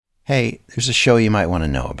Hey, there's a show you might want to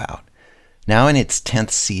know about. Now in its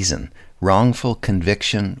 10th season, Wrongful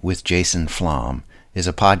Conviction with Jason Flom is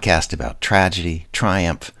a podcast about tragedy,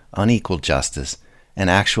 triumph, unequal justice, and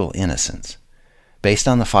actual innocence. Based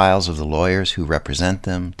on the files of the lawyers who represent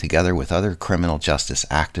them, together with other criminal justice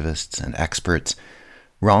activists and experts,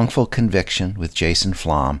 Wrongful Conviction with Jason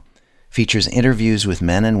Flom features interviews with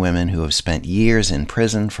men and women who have spent years in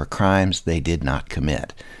prison for crimes they did not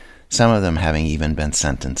commit, some of them having even been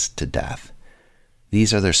sentenced to death.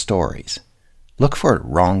 These are their stories. Look for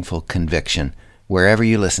Wrongful Conviction wherever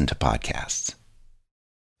you listen to podcasts.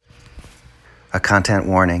 A content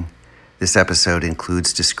warning. This episode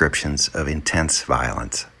includes descriptions of intense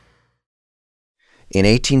violence. In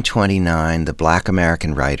 1829, the Black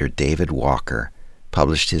American writer David Walker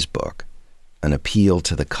published his book, An Appeal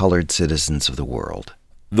to the Colored Citizens of the World.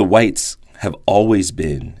 The whites have always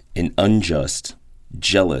been an unjust,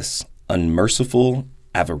 jealous, unmerciful,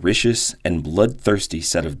 avaricious, and bloodthirsty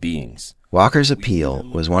set of beings. Walker's appeal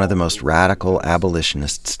was one of the most radical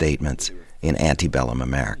abolitionist statements in antebellum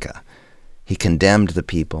America. He condemned the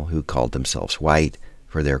people who called themselves white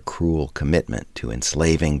for their cruel commitment to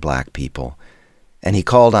enslaving black people, and he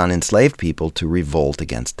called on enslaved people to revolt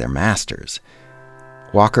against their masters.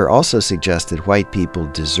 Walker also suggested white people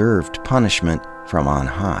deserved punishment from on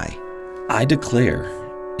high. I declare,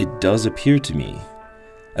 it does appear to me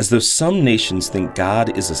as though some nations think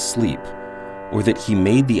God is asleep, or that he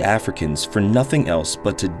made the Africans for nothing else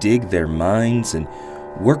but to dig their mines and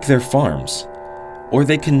work their farms, or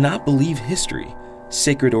they cannot believe history,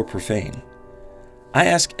 sacred or profane. I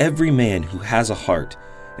ask every man who has a heart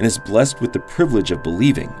and is blessed with the privilege of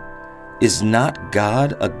believing, is not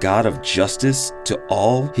God a God of justice to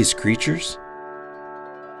all his creatures?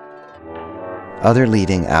 Other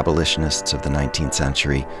leading abolitionists of the 19th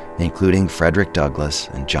century, including Frederick Douglass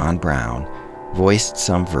and John Brown, voiced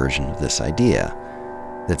some version of this idea,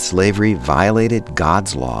 that slavery violated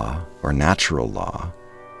God's law or natural law,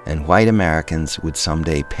 and white Americans would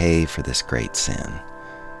someday pay for this great sin.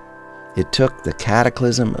 It took the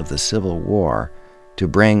cataclysm of the Civil War to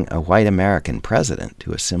bring a white American president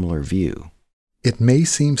to a similar view. It may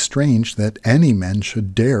seem strange that any men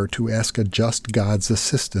should dare to ask a just God's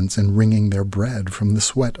assistance in wringing their bread from the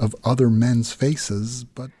sweat of other men's faces,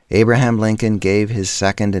 but Abraham Lincoln gave his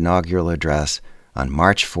second inaugural address on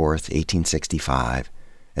March 4th, 1865,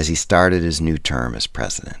 as he started his new term as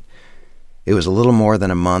president. It was a little more than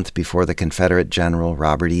a month before the Confederate General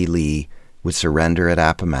Robert E. Lee would surrender at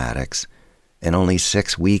Appomattox, and only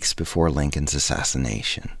 6 weeks before Lincoln's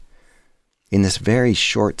assassination. In this very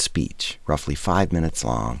short speech, roughly 5 minutes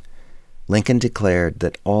long, Lincoln declared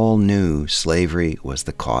that all knew slavery was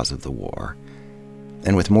the cause of the war.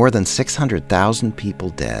 And with more than 600,000 people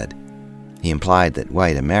dead, he implied that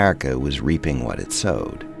white America was reaping what it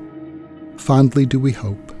sowed. fondly do we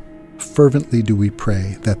hope, fervently do we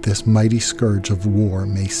pray that this mighty scourge of war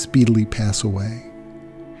may speedily pass away.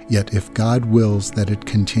 Yet if God wills that it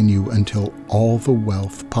continue until all the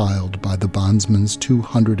wealth piled by the bondsman's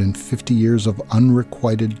 250 years of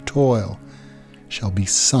unrequited toil shall be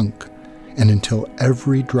sunk, and until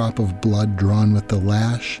every drop of blood drawn with the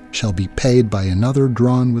lash shall be paid by another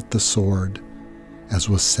drawn with the sword, as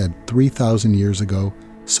was said 3,000 years ago,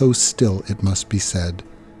 so still it must be said,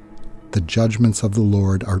 the judgments of the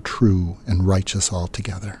Lord are true and righteous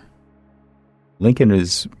altogether. Lincoln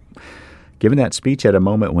is given that speech at a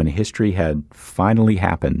moment when history had finally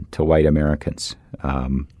happened to white Americans.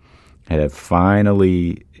 It had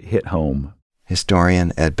finally hit home.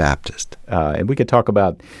 Historian Ed Baptist. And we could talk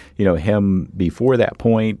about, him before that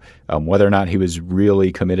point, whether or not he was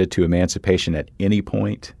really committed to emancipation at any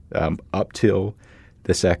point up till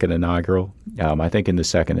the second inaugural. I think in the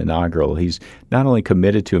second inaugural, he's not only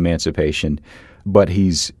committed to emancipation, but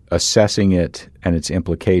he's assessing it and its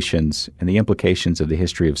implications and the implications of the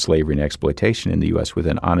history of slavery and exploitation in the U.S. with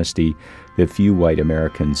an honesty that few white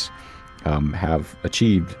Americans have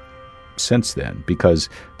achieved since then, because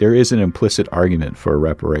there is an implicit argument for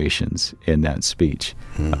reparations in that speech.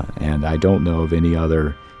 And I don't know of any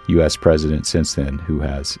other U.S. president since then who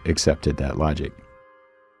has accepted that logic.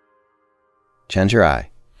 Chenjerai.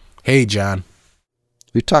 Hey, John.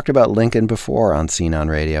 We've talked about Lincoln before on Scene on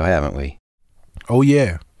Radio, haven't we? Oh,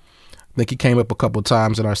 yeah. I think he came up a couple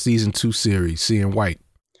times in our Season 2 series, Seeing White.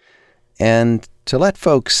 And to let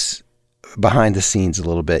folks behind the scenes a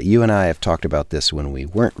little bit, you and I have talked about this when we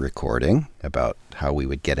weren't recording, about how we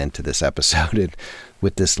would get into this episode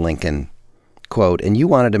with this Lincoln quote, and you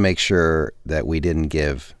wanted to make sure that we didn't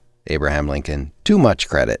give Abraham Lincoln too much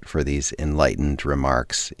credit for these enlightened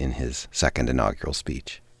remarks in his second inaugural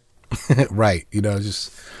speech. Right.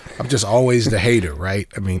 I'm just always the hater, right?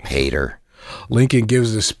 I mean, Hater. Lincoln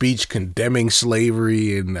gives a speech condemning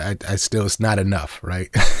slavery, and I still, it's not enough, right?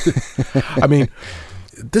 I mean,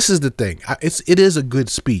 this is the thing. It is a good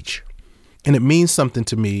speech, and it means something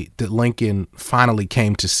to me that Lincoln finally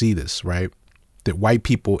came to see this, right? That white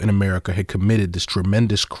people in America had committed this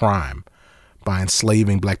tremendous crime by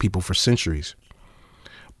enslaving black people for centuries.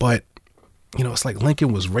 But, it's like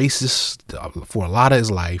Lincoln was racist for a lot of his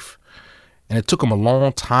life. And it took him a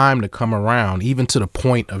long time to come around, even to the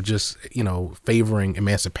point of just, favoring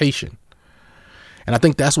emancipation. And I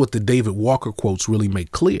think that's what the David Walker quotes really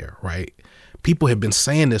make clear, right? People have been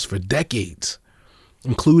saying this for decades,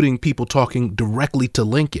 including people talking directly to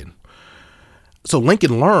Lincoln. So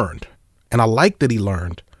Lincoln learned, and I like that he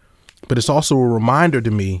learned, but it's also a reminder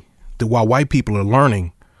to me that while white people are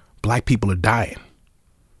learning, black people are dying.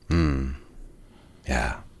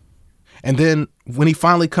 Yeah. And then when he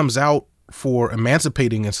finally comes out for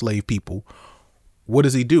emancipating enslaved people, what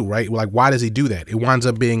does he do, right? Like, why does he do that? It winds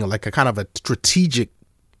up being like a kind of a strategic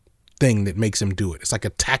thing that makes him do it. It's like a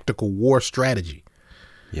tactical war strategy.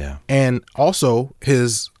 Yeah. And also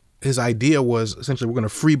his idea was essentially we're going to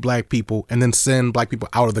free black people and then send black people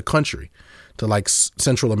out of the country to like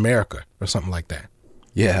Central America or something like that.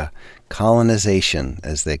 Yeah. Colonization,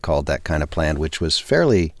 as they called that kind of plan, which was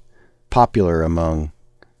fairly popular among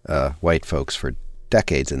white folks for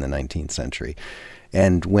decades in the 19th century.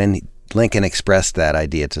 And when Lincoln expressed that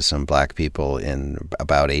idea to some black people in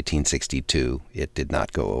about 1862, it did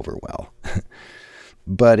not go over well.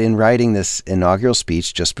 But in writing this inaugural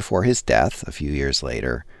speech just before his death, a few years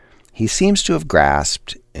later, he seems to have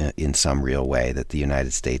grasped in some real way that the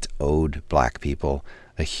United States owed black people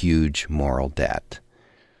a huge moral debt.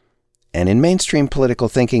 And in mainstream political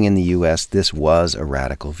thinking in the U.S., this was a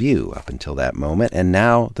radical view up until that moment, and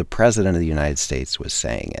now the President of the United States was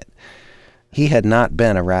saying it. He had not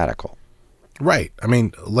been a radical. Right. I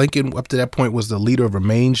mean, Lincoln, up to that point, was the leader of a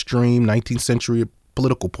mainstream 19th century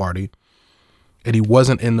political party, and he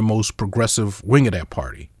wasn't in the most progressive wing of that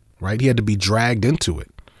party, right? He had to be dragged into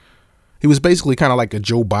it. He was basically kind of like a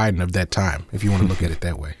Joe Biden of that time, if you want to look at it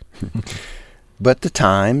that way. But the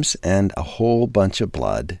times and a whole bunch of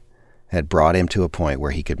blood had brought him to a point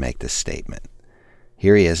where he could make this statement.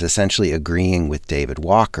 Here he is essentially agreeing with David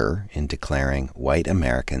Walker in declaring white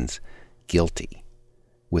Americans guilty,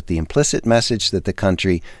 with the implicit message that the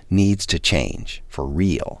country needs to change for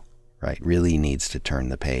real, right? Really needs to turn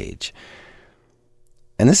the page.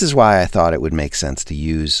 And this is why I thought it would make sense to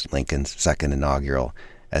use Lincoln's second inaugural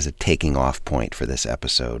as a taking off point for this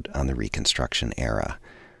episode on the Reconstruction era,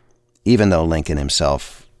 even though Lincoln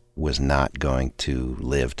himself was not going to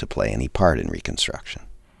live to play any part in Reconstruction.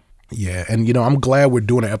 Yeah, and I'm glad we're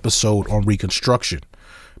doing an episode on Reconstruction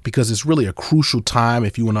because it's really a crucial time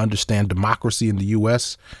if you want to understand democracy in the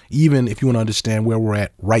U.S., even if you want to understand where we're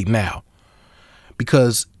at right now.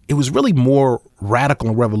 Because it was really more radical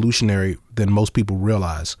and revolutionary than most people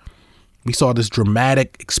realize. We saw this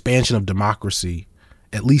dramatic expansion of democracy,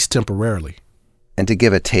 at least temporarily. And to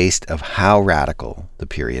give a taste of how radical the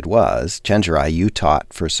period was, Chenjerai, you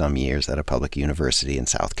taught for some years at a public university in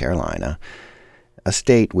South Carolina, a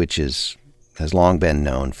state which has long been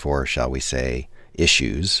known for, shall we say,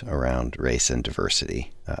 issues around race and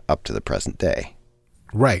diversity up to the present day.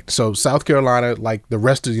 Right. So South Carolina, like the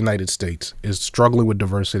rest of the United States, is struggling with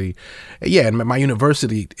diversity. Yeah, and my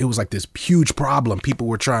university, it was like this huge problem. People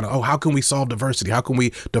were trying to, how can we solve diversity? How can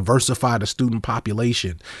we diversify the student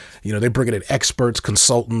population? They bring in experts,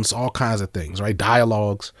 consultants, all kinds of things, right?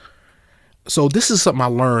 Dialogues. So this is something I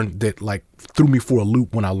learned that like threw me for a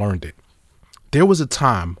loop when I learned it. There was a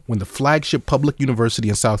time when the flagship public university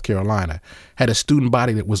in South Carolina had a student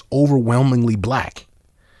body that was overwhelmingly black.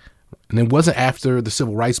 And it wasn't after the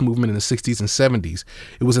civil rights movement in the 60s and 70s.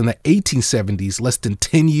 It was in the 1870s, less than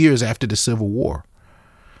 10 years after the Civil War.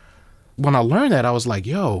 When I learned that, I was like,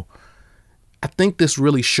 I think this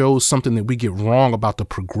really shows something that we get wrong about the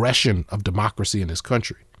progression of democracy in this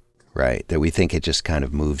country. Right, that we think it just kind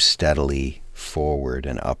of moves steadily forward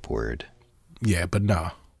and upward. Yeah, but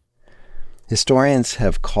no. Historians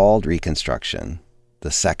have called Reconstruction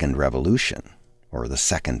the Second Revolution, or the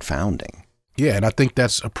Second Founding. Yeah, and I think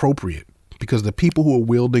that's appropriate because the people who were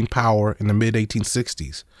wielding power in the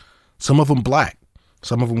mid-1860s, some of them black,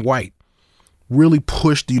 some of them white, really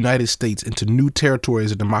pushed the United States into new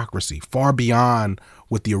territories of democracy, far beyond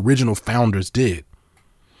what the original founders did.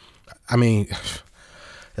 I mean,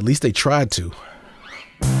 at least they tried to.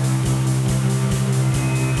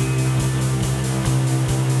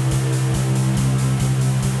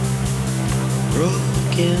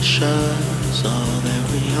 Broken shards, all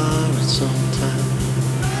that we are at some time.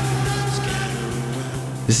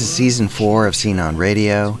 This is Season 4 of Scene on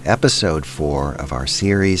Radio, Episode 4 of our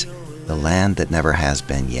series, The Land That Never Has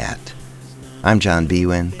Been Yet. I'm John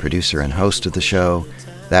Biewen, producer and host of the show.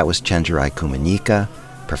 That was Chenjerai Kumanyika,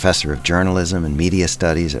 professor of journalism and media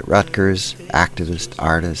studies at Rutgers, activist,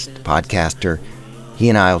 artist, podcaster. He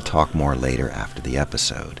and I will talk more later after the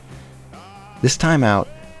episode. This time out,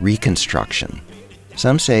 Reconstruction.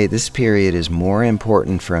 Some say this period is more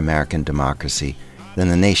important for American democracy than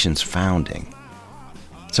the nation's founding.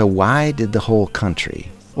 So why did the whole country,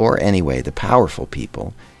 or anyway the powerful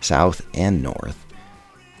people, South and North,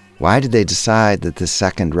 why did they decide that this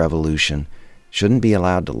second revolution shouldn't be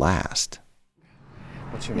allowed to last?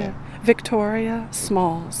 What's your name? Victoria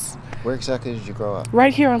Smalls. Where exactly did you grow up?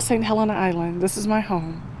 Right here on St. Helena Island. This is my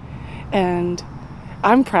home. And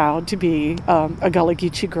I'm proud to be a Gullah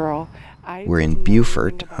Geechee girl. We're in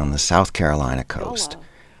Beaufort on the South Carolina coast,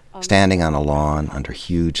 standing on a lawn under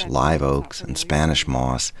huge live oaks and Spanish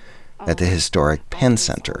moss at the historic Penn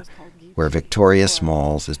Center, where Victoria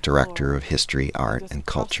Smalls is Director of History, Art, and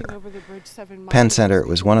Culture. Penn Center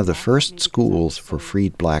was one of the first schools for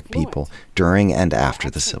freed black people during and after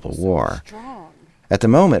the Civil War. At the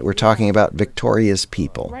moment, we're talking about Victoria's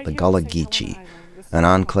people, the Gullah Geechee, an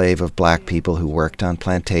enclave of black people who worked on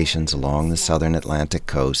plantations along the southern Atlantic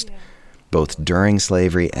coast, both during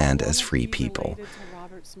slavery and as free people.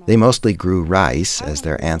 They mostly grew rice, as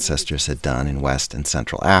their ancestors had done in West and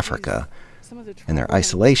Central Africa, and their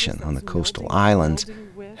isolation on the coastal islands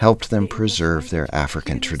helped them preserve their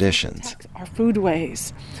African traditions. Our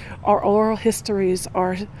foodways, our oral histories,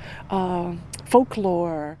 our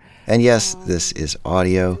folklore. And yes, this is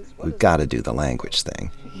audio. We've got to do the language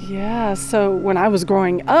thing. Yeah, so when I was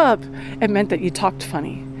growing up, it meant that you talked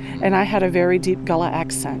funny. And I had a very deep Gullah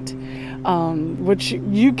accent, which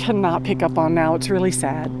you cannot pick up on now. It's really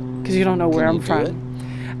sad, because you don't know where I'm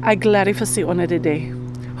from. I gladi fasi ona dede.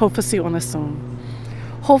 Hope to see on a soon.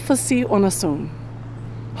 Hope to see on a soon.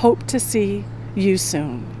 Hope to see you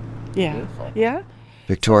soon. Yeah. Beautiful. Yeah?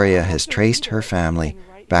 Victoria has traced her family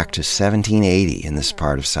back to 1780 in this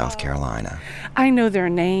part of South Carolina. I know their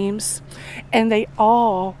names, and they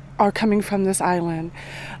all are coming from this island.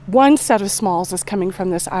 One set of Smalls is coming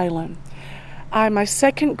from this island. My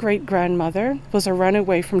second great-grandmother was a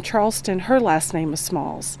runaway from Charleston. Her last name was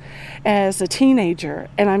Smalls as a teenager,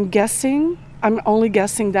 and I'm only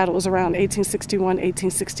guessing that it was around 1861,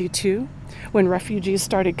 1862 when refugees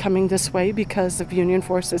started coming this way because of Union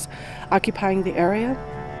forces occupying the area.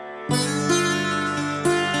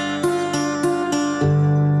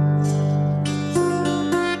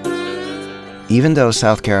 Even though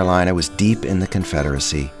South Carolina was deep in the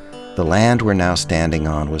Confederacy, the land we're now standing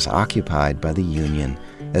on was occupied by the Union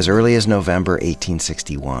as early as November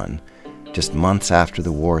 1861, just months after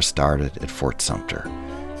the war started at Fort Sumter.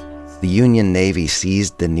 The Union Navy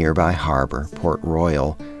seized the nearby harbor, Port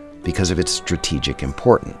Royal, because of its strategic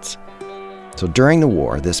importance. So during the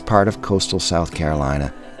war, this part of coastal South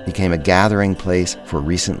Carolina became a gathering place for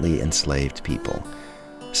recently enslaved people.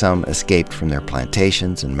 Some escaped from their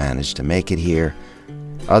plantations and managed to make it here.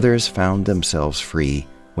 Others found themselves free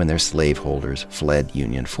when their slaveholders fled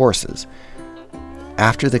Union forces.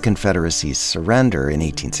 After the Confederacy's surrender in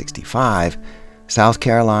 1865, South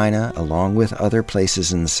Carolina, along with other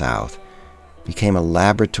places in the South, became a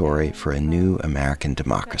laboratory for a new American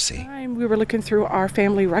democracy. We were looking through our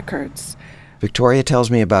family records. Victoria tells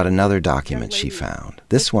me about another document she found,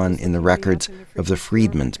 this one in the records of the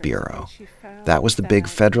Freedmen's Bureau. That was the big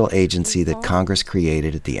federal agency that Congress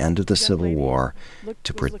created at the end of the Civil War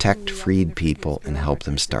to protect freed people and help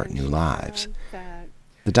them start new lives.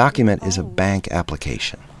 The document is a bank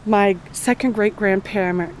application. My second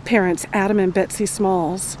great-grandparents, Adam and Betsy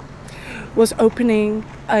Smalls, was opening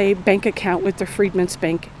a bank account with the Freedmen's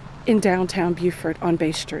Bank in downtown Beaufort on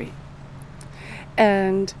Bay Street.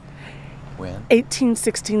 And when?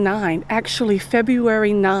 1869, actually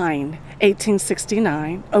February 9,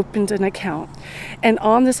 1869, opened an account. And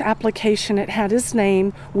on this application, it had his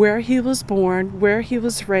name, where he was born, where he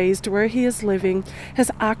was raised, where he is living.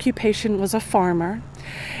 His occupation was a farmer.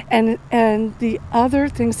 And the other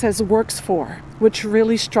thing says works for, which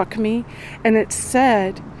really struck me. And it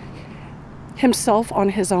said himself on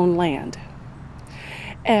his own land.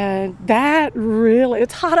 And that really,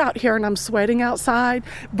 it's hot out here and I'm sweating outside,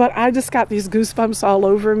 but I just got these goosebumps all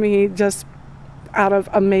over me just out of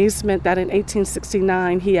amazement that in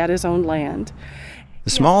 1869 he had his own land.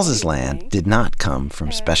 The Smalls' land did not come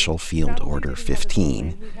from Special Field Order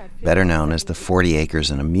 15, better known as the 40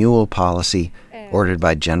 acres and a mule policy ordered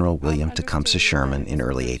by General William Tecumseh Sherman in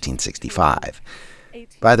early 1865.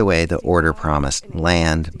 By the way, the order promised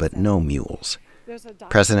land but no mules.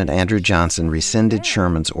 President Andrew Johnson rescinded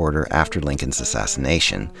Sherman's order after Lincoln's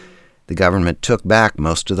assassination. The government took back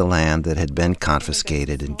most of the land that had been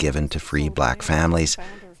confiscated and given to free black families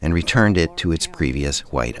and returned it to its previous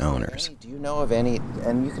white owners. Do you know of any,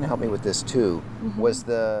 and you can help me with this too,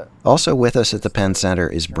 Also with us at the Penn Center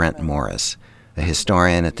is Brent Morris, a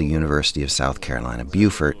historian at the University of South Carolina,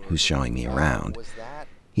 Beaufort, who's showing me around.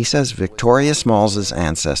 He says Victoria Smalls's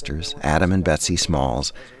ancestors, Adam and Betsy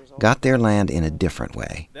Smalls, got their land in a different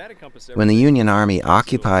way. When the Union Army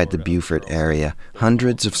occupied the Beaufort area,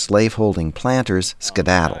 hundreds of slaveholding planters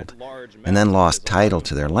skedaddled and then lost title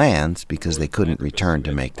to their lands because they couldn't return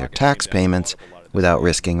to make their tax payments without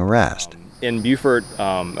risking arrest. In Beaufort,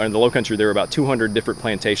 in the Low Country, there were about 200 different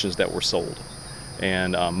plantations that were sold,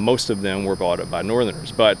 and most of them were bought up by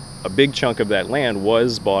Northerners. But a big chunk of that land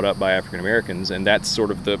was bought up by African Americans, and that's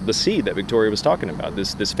sort of the seed that Victoria was talking about,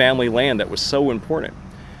 this family land that was so important.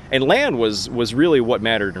 And land was really what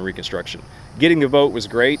mattered in Reconstruction. Getting the vote was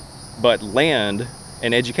great, but land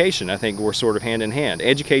and education, I think, were sort of hand in hand.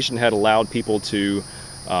 Education had allowed people to,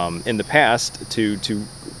 in the past, to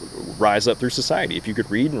rise up through society. If you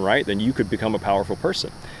could read and write, then you could become a powerful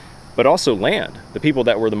person. But also land. The people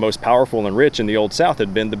that were the most powerful and rich in the Old South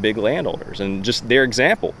had been the big landowners. And just their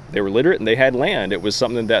example, they were literate and they had land. It was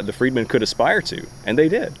something that the freedmen could aspire to, and they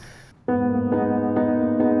did.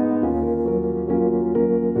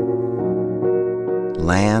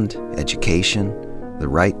 Land, education, the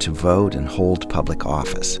right to vote and hold public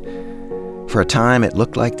office. For a time, it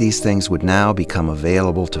looked like these things would now become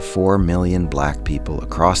available to 4 million black people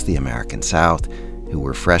across the American South who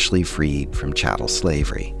were freshly freed from chattel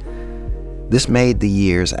slavery. This made the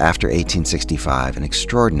years after 1865 an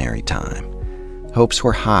extraordinary time. Hopes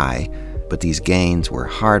were high, but these gains were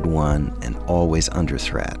hard-won and always under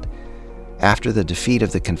threat. After the defeat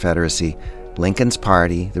of the Confederacy, Lincoln's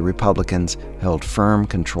party, the Republicans, held firm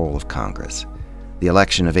control of Congress. The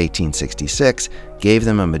election of 1866 gave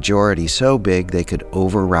them a majority so big they could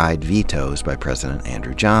override vetoes by President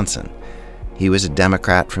Andrew Johnson. He was a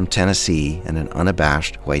Democrat from Tennessee and an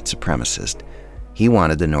unabashed white supremacist. He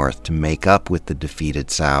wanted the North to make up with the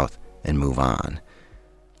defeated South and move on.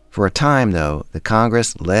 For a time, though, the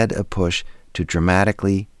Congress led a push to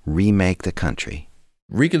dramatically remake the country.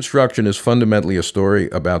 Reconstruction is fundamentally a story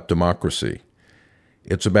about democracy.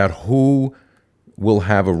 It's about who will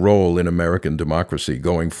have a role in American democracy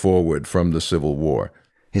going forward from the Civil War.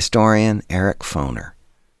 Historian Eric Foner.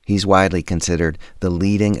 He's widely considered the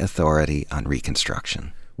leading authority on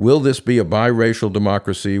Reconstruction. Will this be a biracial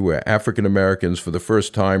democracy where African Americans for the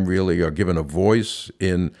first time really are given a voice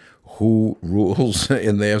in who rules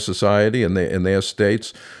in their society and in their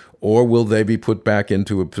states? Or will they be put back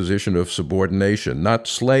into a position of subordination? Not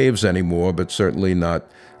slaves anymore, but certainly not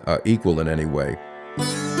equal in any way.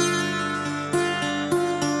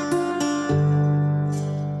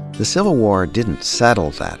 The Civil War didn't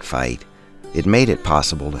settle that fight. It made it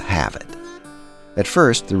possible to have it. At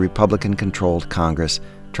first, the Republican-controlled Congress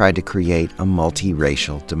tried to create a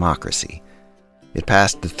multiracial democracy. It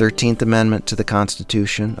passed the 13th Amendment to the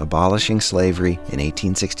Constitution, abolishing slavery in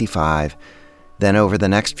 1865. Then over the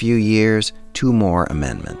next few years, 2 more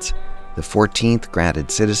amendments. The 14th granted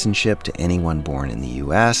citizenship to anyone born in the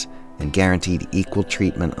U.S. and guaranteed equal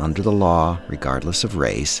treatment under the law, regardless of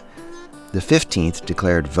race. The 15th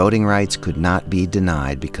declared voting rights could not be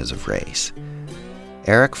denied because of race.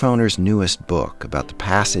 Eric Foner's newest book about the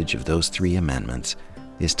passage of those 3 amendments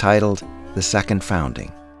is titled The Second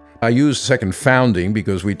Founding. I use Second Founding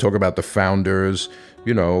because we talk about the founders,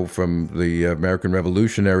 from the American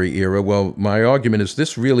Revolutionary era. Well, my argument is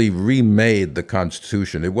this really remade the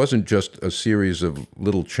Constitution. It wasn't just a series of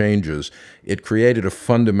little changes. It created a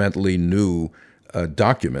fundamentally new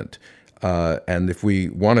document. And if we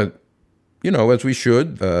want to, as we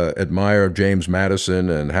should, admire James Madison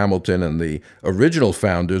and Hamilton and the original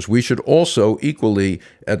founders, we should also equally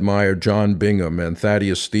admire John Bingham and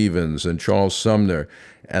Thaddeus Stevens and Charles Sumner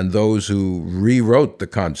and those who rewrote the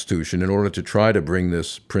Constitution in order to try to bring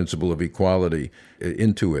this principle of equality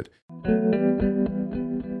into it.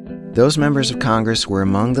 Those members of Congress were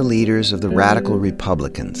among the leaders of the Radical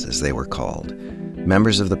Republicans, as they were called,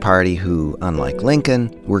 members of the party who, unlike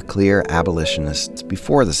Lincoln, were clear abolitionists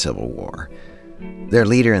before the Civil War. Their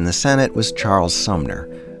leader in the Senate was Charles Sumner,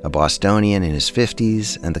 a Bostonian in his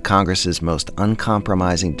 50s and the Congress's most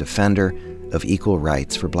uncompromising defender of equal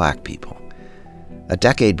rights for black people. A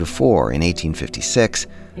decade before, in 1856,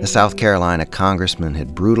 a South Carolina congressman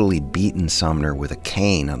had brutally beaten Sumner with a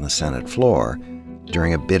cane on the Senate floor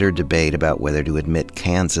during a bitter debate about whether to admit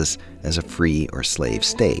Kansas as a free or slave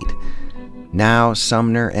state. Now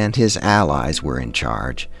Sumner and his allies were in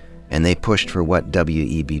charge, and they pushed for what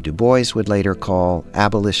W.E.B. Du Bois would later call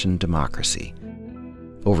abolition democracy.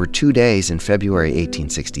 Over 2 days in February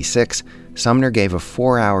 1866, Sumner gave a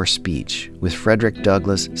 4-hour speech with Frederick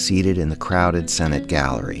Douglass seated in the crowded Senate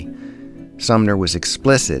gallery. Sumner was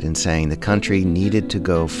explicit in saying the country needed to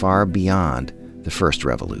go far beyond the first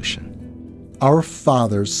revolution. Our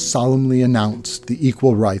fathers solemnly announced the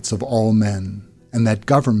equal rights of all men, and that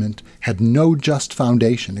government had no just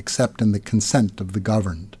foundation except in the consent of the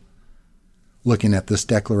governed. Looking at this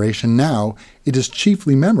declaration now, it is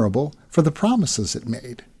chiefly memorable for the promises it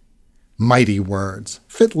made. Mighty words,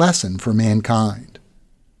 fit lesson for mankind.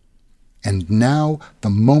 And now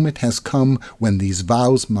the moment has come when these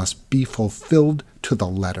vows must be fulfilled to the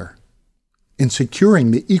letter. In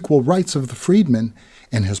securing the equal rights of the freedman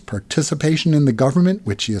and his participation in the government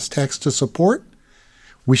which he is taxed to support,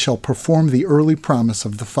 we shall perform the early promise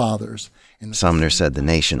of the fathers. Sumner said the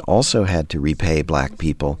nation also had to repay black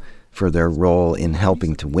people for their role in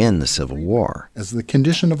helping to win the Civil War as the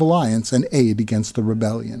condition of alliance and aid against the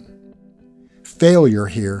rebellion. Failure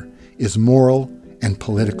here is moral and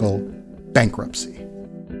political bankruptcy.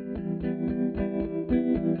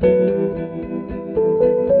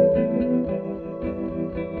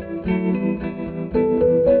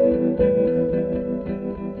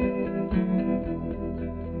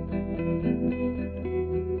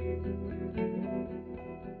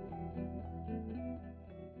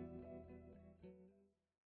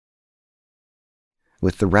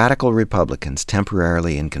 With the radical Republicans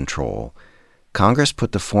temporarily in control, Congress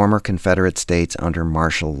put the former Confederate states under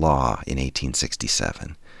martial law in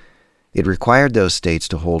 1867. It required those states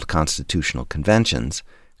to hold constitutional conventions,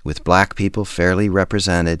 with black people fairly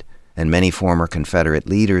represented and many former Confederate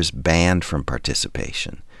leaders banned from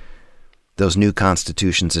participation. Those new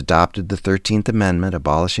constitutions adopted the 13th Amendment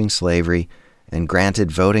abolishing slavery and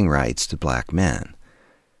granted voting rights to black men.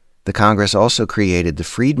 The Congress also created the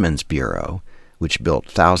Freedmen's Bureau, which built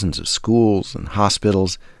thousands of schools and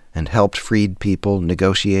hospitals and helped freed people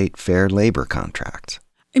negotiate fair labor contracts.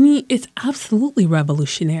 I mean, it's absolutely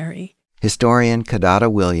revolutionary. Historian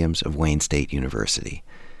Kidada Williams of Wayne State University.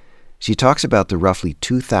 She talks about the roughly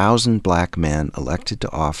 2,000 black men elected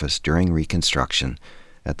to office during Reconstruction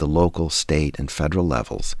at the local, state, and federal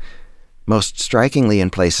levels, most strikingly in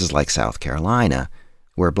places like South Carolina,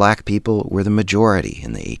 where black people were the majority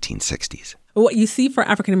in the 1860s. What you see for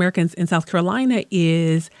African Americans in South Carolina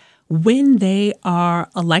is when they are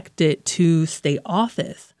elected to state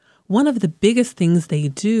office, one of the biggest things they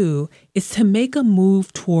do is to make a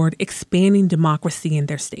move toward expanding democracy in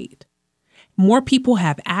their state. More people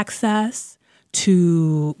have access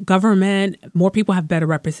to government. More people have better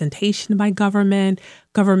representation by government.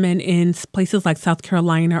 Government in places like South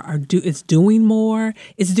Carolina is doing more.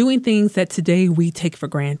 It's doing things that today we take for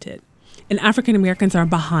granted. And African Americans are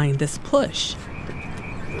behind this push.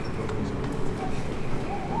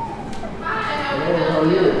 How are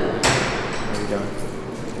you? How you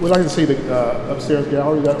doing? We'd like to see the upstairs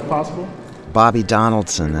gallery. Is that possible? Bobby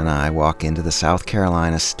Donaldson and I walk into the South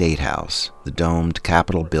Carolina State House, the domed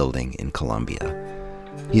Capitol building in Columbia.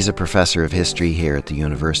 He's a professor of history here at the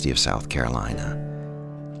University of South Carolina.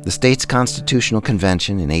 The state's constitutional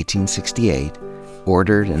convention in 1868,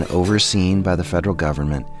 ordered and overseen by the federal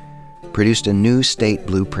government, produced a new state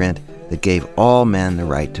blueprint that gave all men the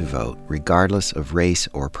right to vote, regardless of race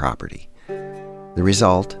or property. The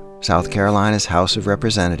result, South Carolina's House of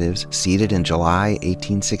Representatives, seated in July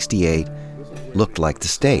 1868, looked like the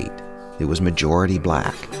state. It was majority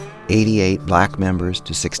black, 88 black members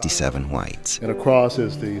to 67 whites. And across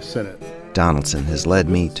is the Senate. Donaldson has led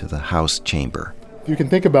me to the House chamber. You can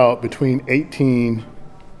think about between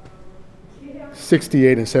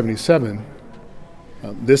 1868 and 77,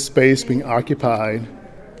 this space being occupied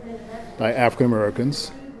by African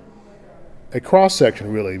Americans, a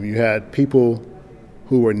cross-section really. You had people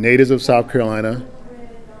who were natives of South Carolina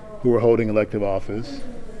who were holding elective office,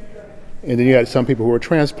 and then you had some people who were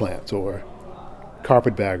transplants or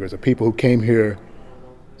carpetbaggers, or people who came here,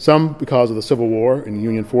 some because of the Civil War and the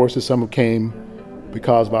Union forces, some who came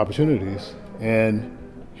because of opportunities. And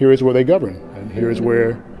here is where they govern, and here is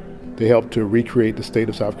where they helped to recreate the state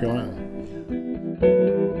of South Carolina.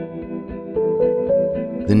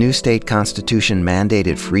 The new state constitution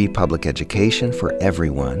mandated free public education for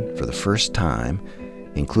everyone for the first time,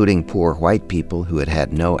 including poor white people who had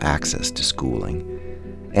had no access to schooling.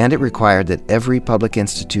 And it required that every public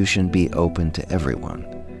institution be open to everyone.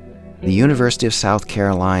 The University of South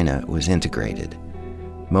Carolina was integrated.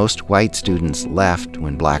 Most white students left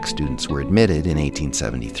when black students were admitted in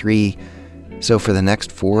 1873, so for the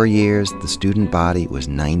next 4 years, the student body was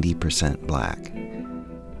 90% black.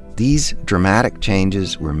 These dramatic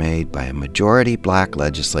changes were made by a majority black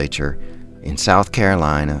legislature in South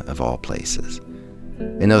Carolina, of all places.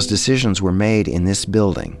 And those decisions were made in this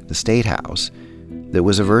building, the State House, that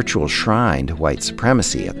was a virtual shrine to white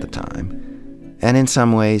supremacy at the time, and in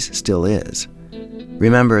some ways still is.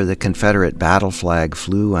 Remember, the Confederate battle flag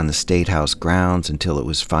flew on the State House grounds until it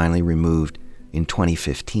was finally removed in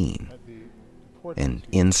 2015. And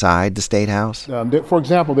inside the State House? For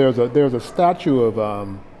example, there's a statue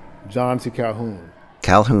of John C. Calhoun.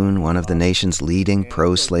 Calhoun, one of the nation's leading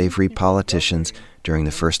pro-slavery politicians during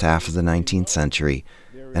the first half of the 19th century,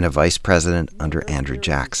 and a vice president under Andrew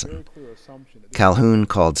Jackson. Calhoun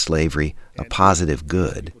called slavery a positive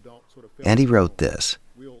good, and he wrote this: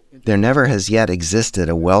 "There never has yet existed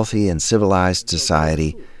a wealthy and civilized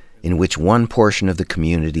society in which one portion of the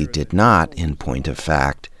community did not, in point of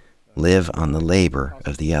fact, live on the labor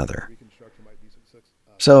of the other."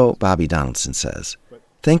 So, Bobby Donaldson says,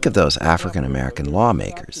 think of those African-American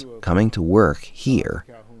lawmakers coming to work here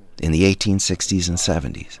in the 1860s and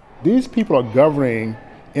 70s. These people are governing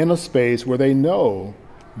in a space where they know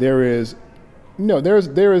there is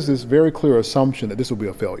this very clear assumption that this will be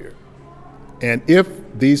a failure. And if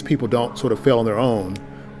these people don't sort of fail on their own,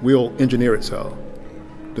 we'll engineer it so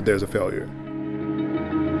that there's a failure.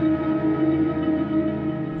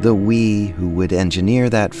 The we who would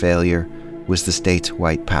engineer that failure was the state's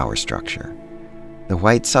white power structure. The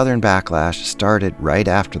white Southern backlash started right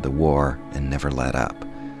after the war and never let up.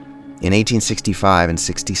 In 1865 and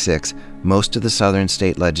 66, most of the Southern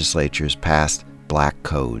state legislatures passed black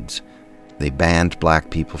codes. They banned black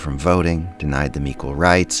people from voting, denied them equal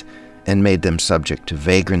rights, and made them subject to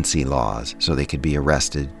vagrancy laws so they could be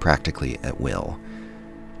arrested practically at will.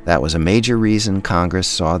 That was a major reason Congress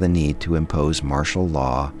saw the need to impose martial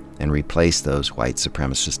law and replace those white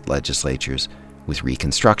supremacist legislatures with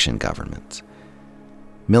Reconstruction governments.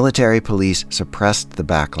 Military police suppressed the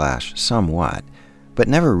backlash somewhat, but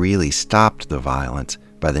never really stopped the violence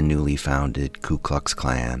by the newly founded Ku Klux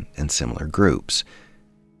Klan and similar groups,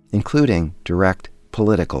 including direct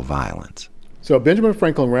political violence. So Benjamin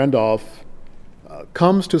Franklin Randolph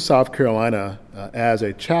comes to South Carolina as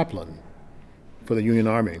a chaplain for the Union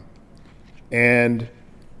Army. And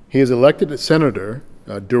he is elected as senator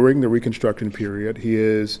during the Reconstruction period. He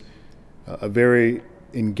is a very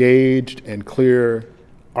engaged and clear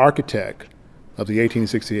architect of the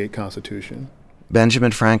 1868 Constitution.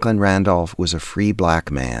 Benjamin Franklin Randolph was a free black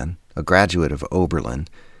man, a graduate of Oberlin,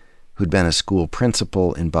 who'd been a school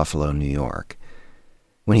principal in Buffalo, New York.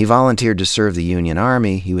 When he volunteered to serve the Union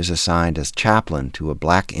Army, he was assigned as chaplain to a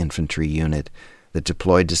black infantry unit that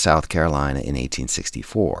deployed to South Carolina in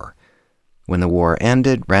 1864. When the war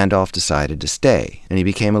ended, Randolph decided to stay, and he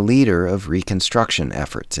became a leader of Reconstruction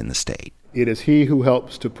efforts in the state. It is he who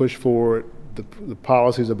helps to push forward the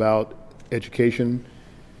policies about education,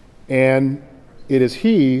 and it is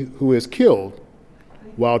he who is killed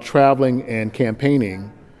while traveling and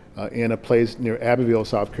campaigning in a place near Abbeville,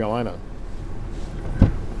 South Carolina.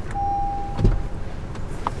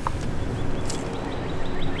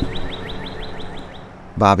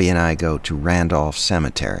 Bobby and I go to Randolph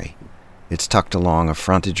Cemetery. It's tucked along a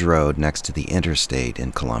frontage road next to the interstate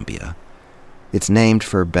in Columbia. It's named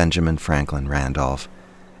for Benjamin Franklin Randolph,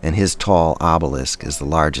 and his tall obelisk is the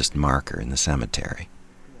largest marker in the cemetery.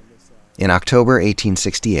 In October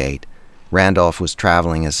 1868, Randolph was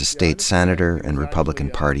traveling as a state senator and Republican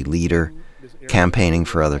Party leader, campaigning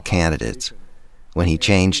for other candidates, when he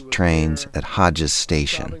changed trains at Hodges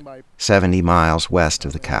Station, 70 miles west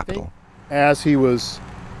of the capital. As he was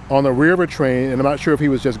on the rear of a train, and I'm not sure if he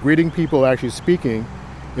was just greeting people or actually speaking,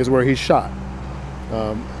 is where he's shot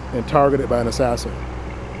and targeted by an assassin.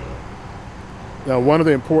 Now, one of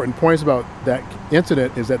the important points about that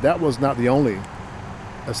incident is that was not the only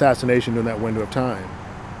assassination during that window of time.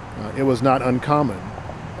 It was not uncommon.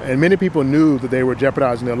 And many people knew that they were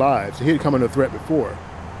jeopardizing their lives. He had come under threat before.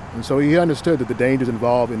 And so he understood that the dangers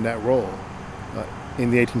involved in that role in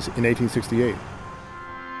 1868.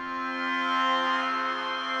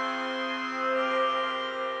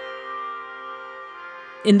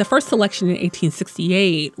 In the first election in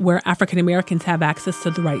 1868, where African Americans have access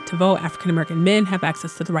to the right to vote, African American men have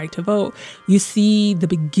access to the right to vote, you see the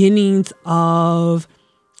beginnings of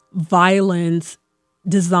violence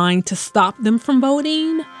designed to stop them from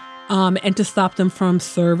voting and to stop them from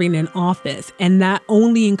serving in office. And that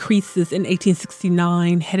only increases in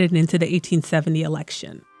 1869, headed into the 1870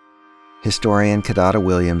 election. Historian Kidada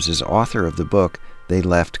Williams is author of the book, They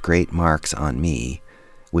Left Great Marks on Me,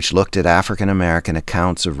 which looked at African American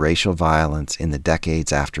accounts of racial violence in the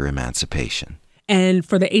decades after emancipation. And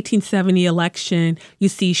for the 1870 election, you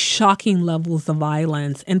see shocking levels of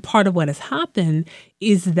violence. And part of what has happened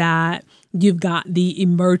is that you've got the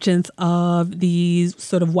emergence of these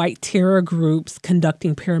sort of white terror groups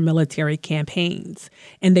conducting paramilitary campaigns.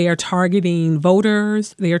 And they are targeting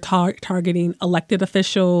voters, they are targeting elected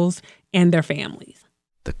officials and their families.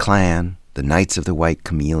 The Klan, the Knights of the White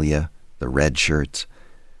Camellia, the Red Shirts.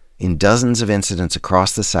 In dozens of incidents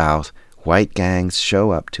across the South, white gangs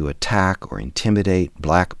show up to attack or intimidate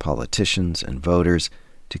black politicians and voters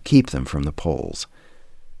to keep them from the polls.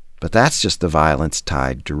 But that's just the violence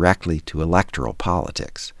tied directly to electoral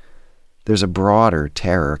politics. There's a broader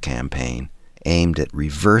terror campaign aimed at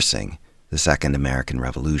reversing the Second American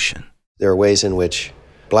Revolution. There are ways in which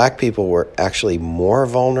black people were actually more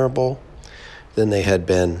vulnerable than they had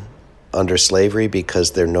been under slavery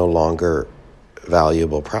because they're no longer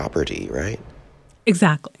valuable property, right?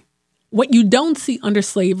 Exactly. What you don't see under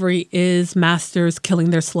slavery is masters killing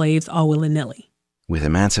their slaves all willy-nilly. With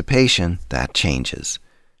emancipation, that changes.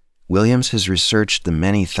 Williams has researched the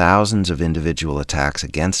many thousands of individual attacks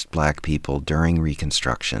against black people during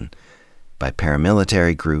Reconstruction by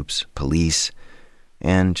paramilitary groups, police,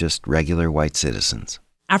 and just regular white citizens.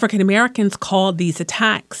 African Americans called these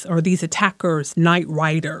attacks or these attackers night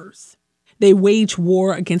riders. They wage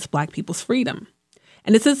war against black people's freedom.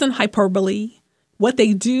 And this isn't hyperbole. What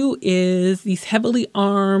they do is these heavily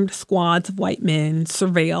armed squads of white men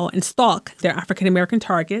surveil and stalk their African American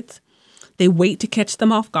targets. They wait to catch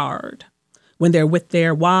them off guard when they're with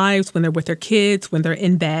their wives, when they're with their kids, when they're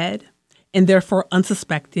in bed, and therefore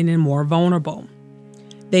unsuspecting and more vulnerable.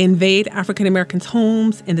 They invade African Americans'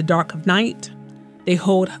 homes in the dark of night. They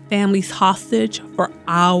hold families hostage for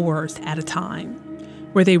hours at a time,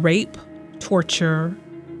 where they rape, torture,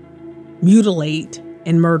 mutilate,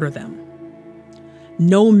 and murder them.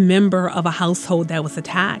 No member of a household that was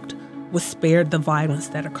attacked was spared the violence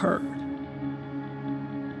that occurred.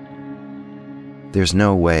 There's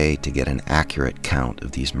no way to get an accurate count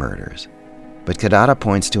of these murders, but Kidada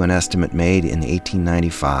points to an estimate made in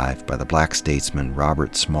 1895 by the black statesman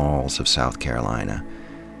Robert Smalls of South Carolina.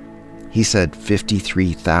 He said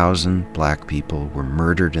 53,000 black people were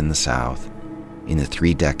murdered in the South in the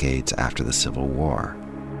 3 decades after the Civil War.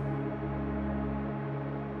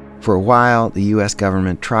 For a while, the U.S.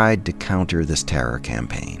 government tried to counter this terror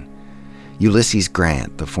campaign. Ulysses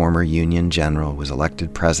Grant, the former Union general, was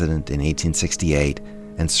elected president in 1868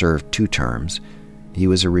 and served 2 terms. He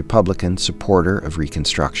was a Republican supporter of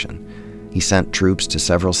Reconstruction. He sent troops to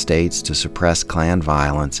several states to suppress Klan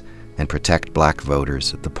violence and protect black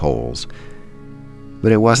voters at the polls.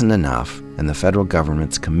 But it wasn't enough, and the federal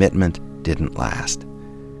government's commitment didn't last.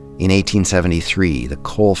 In 1873, the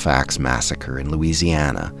Colfax Massacre in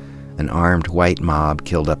Louisiana, an armed white mob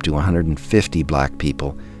killed up to 150 black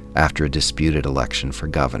people after a disputed election for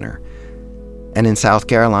governor. And in South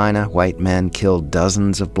Carolina, white men killed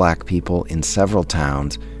dozens of black people in several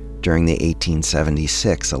towns during the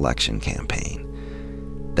 1876 election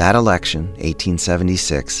campaign. That election,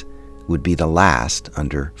 1876, would be the last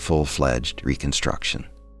under full-fledged Reconstruction.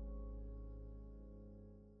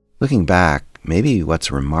 Looking back, maybe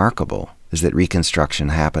what's remarkable is that Reconstruction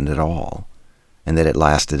happened at all, and that it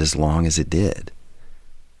lasted as long as it did.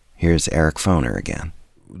 Here's Eric Foner again.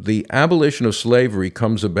 The abolition of slavery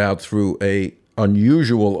comes about through a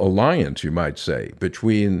unusual alliance, you might say,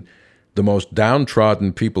 between the most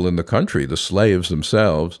downtrodden people in the country, the slaves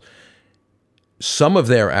themselves, some of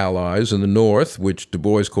their allies in the North, which Du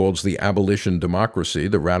Bois calls the abolition democracy,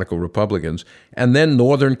 the radical Republicans, and then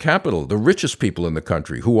Northern capital, the richest people in the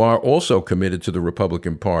country, who are also committed to the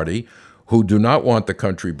Republican Party, who do not want the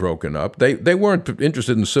country broken up. They weren't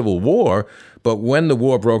interested in civil war, but when the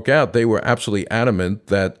war broke out, they were absolutely adamant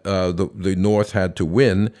that the North had to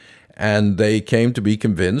win, and they came to be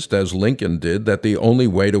convinced, as Lincoln did, that the only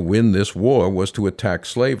way to win this war was to attack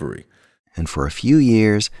slavery. And for a few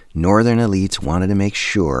years, Northern elites wanted to make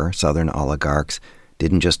sure Southern oligarchs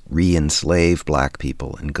didn't just re-enslave black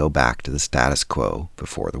people and go back to the status quo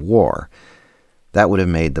before the war. That would have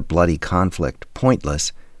made the bloody conflict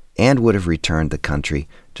pointless and would have returned the country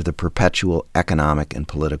to the perpetual economic and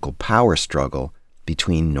political power struggle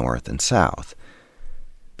between North and South.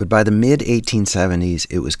 But by the mid-1870s,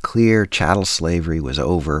 it was clear chattel slavery was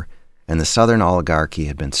over, and the Southern oligarchy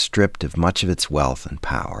had been stripped of much of its wealth and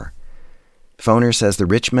power. Foner says the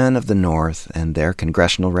rich men of the North and their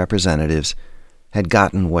congressional representatives had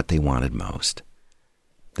gotten what they wanted most.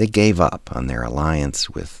 They gave up on their alliance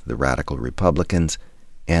with the radical Republicans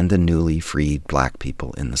and the newly freed black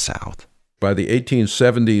people in the South. By the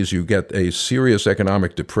 1870s, you get a serious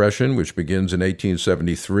economic depression, which begins in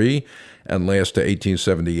 1873 and lasts to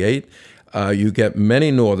 1878. you get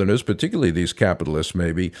many Northerners, particularly these capitalists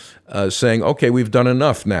maybe, saying, okay, we've done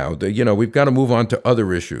enough now. We've got to move on to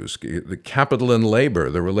other issues. The capital and labor,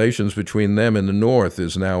 the relations between them and the North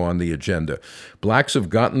is now on the agenda. Blacks have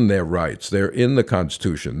gotten their rights. They're in the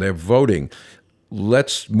Constitution. They're voting.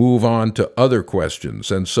 Let's move on to other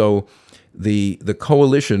questions. And so the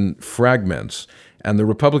coalition fragments, and the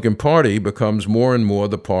Republican Party becomes more and more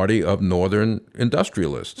the party of Northern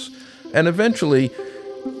industrialists. And eventually,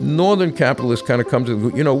 Northern capitalists kind of come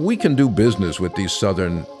to, we can do business with the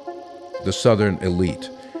Southern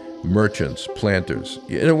elite, merchants, planters.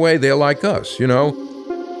 In a way, they're like us, In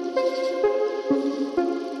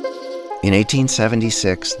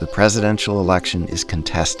 1876, the presidential election is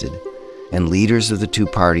contested, and leaders of the two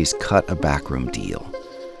parties cut a backroom deal.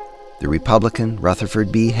 The Republican,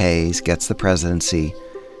 Rutherford B. Hayes, gets the presidency,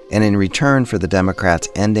 and in return for the Democrats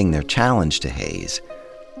ending their challenge to Hayes,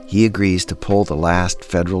 he agrees to pull the last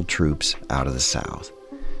federal troops out of the South.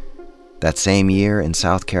 That same year in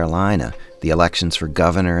South Carolina, the elections for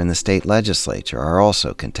governor and the state legislature are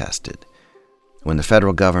also contested. When the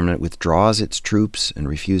federal government withdraws its troops and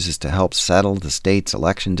refuses to help settle the state's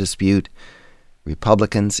election dispute,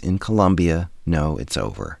 Republicans in Columbia know it's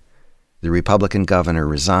over. The Republican governor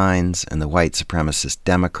resigns, and the white supremacist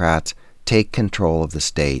Democrats take control of the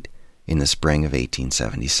state in the spring of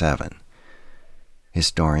 1877.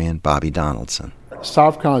 Historian Bobby Donaldson.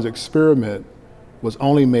 South Carolina's experiment was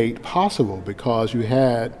only made possible because you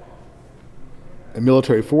had a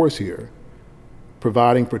military force here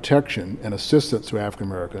providing protection and assistance to African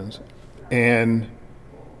Americans. And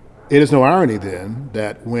it is no irony then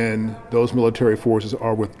that when those military forces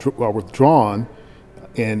are withdrawn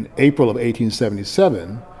in April of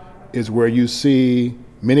 1877 is where you see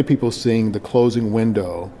many people seeing the closing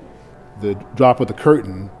window, the drop of the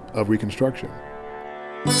curtain of Reconstruction.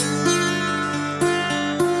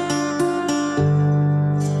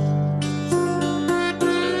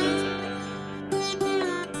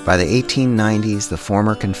 By the 1890s, the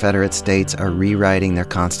former Confederate states are rewriting their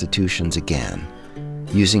constitutions again,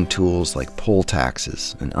 using tools like poll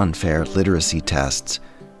taxes and unfair literacy tests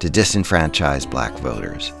to disenfranchise black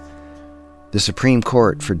voters. The Supreme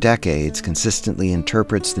Court, for decades, consistently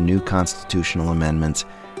interprets the new constitutional amendments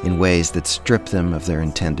in ways that strip them of their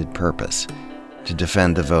intended purpose, to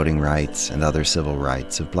defend the voting rights and other civil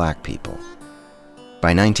rights of black people.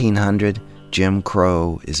 By 1900, Jim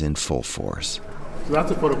Crow is in full force. So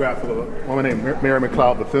that's a photograph of a woman named Mary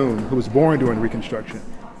McLeod Bethune, who was born during Reconstruction.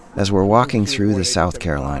 As we're walking through the South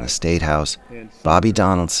Carolina State House, Bobby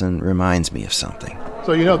Donaldson reminds me of something.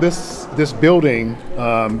 So this building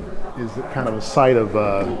is kind of a site of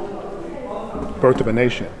Birth of a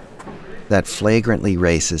Nation. That flagrantly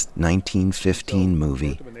racist 1915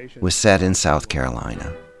 movie was set in South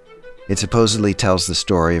Carolina. It supposedly tells the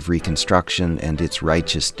story of Reconstruction and its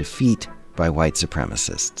righteous defeat by white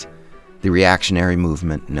supremacists, the reactionary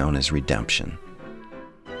movement known as Redemption.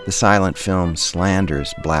 The silent film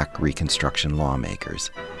slanders black Reconstruction lawmakers.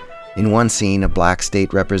 In one scene, a black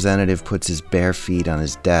state representative puts his bare feet on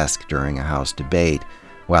his desk during a House debate,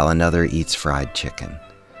 while another eats fried chicken.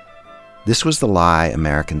 This was the lie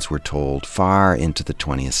Americans were told far into the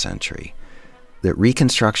 20th century, that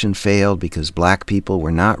Reconstruction failed because black people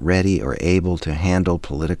were not ready or able to handle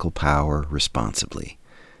political power responsibly.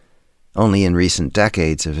 Only in recent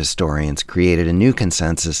decades have historians created a new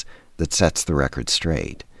consensus that sets the record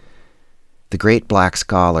straight. The great black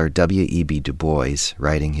scholar W.E.B. Du Bois,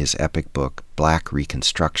 writing his epic book Black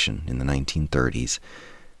Reconstruction in the 1930s,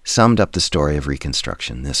 summed up the story of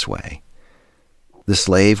Reconstruction this way. The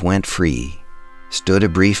slave went free, stood a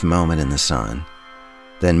brief moment in the sun,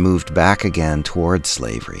 then moved back again toward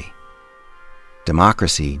slavery.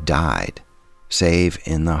 Democracy died, save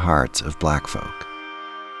in the hearts of black folk.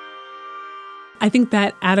 I think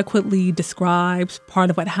that adequately describes part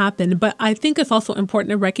of what happened, but I think it's also important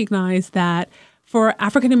to recognize that for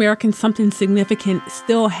African Americans, something significant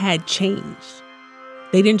still had changed.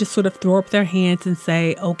 They didn't just sort of throw up their hands and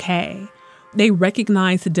say, okay. They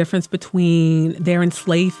recognized the difference between their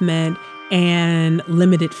enslavement and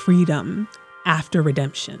limited freedom after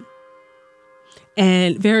redemption.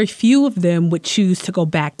 And very few of them would choose to go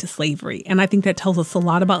back to slavery. And I think that tells us a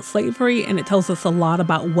lot about slavery, and it tells us a lot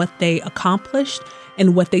about what they accomplished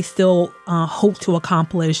and what they still hope to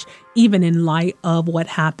accomplish, even in light of what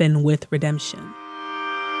happened with redemption.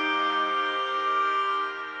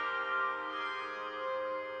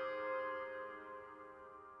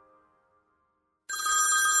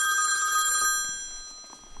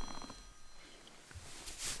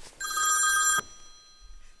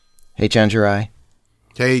 Hey, Chenjerai.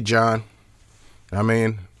 Hey, John.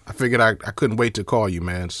 I figured I couldn't wait to call you,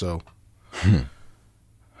 man, so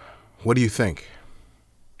What do you think?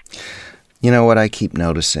 You know, what I keep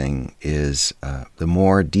noticing is the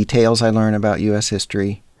more details I learn about U.S.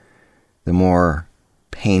 history, the more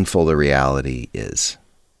painful the reality is,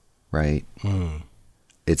 right?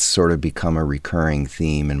 It's sort of become a recurring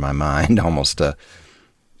theme in my mind, almost a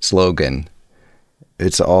slogan.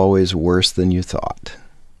 It's always worse than you thought.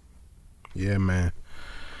 Yeah, man.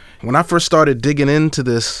 When I first started digging into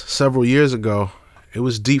this several years ago, it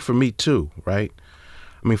was deep for me too, right?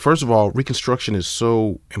 I mean, first of all, Reconstruction is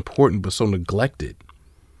so important but so neglected.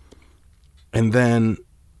 And then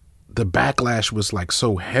the backlash was like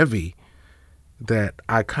so heavy that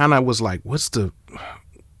I kind of was like, what's the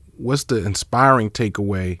inspiring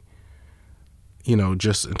takeaway, you know,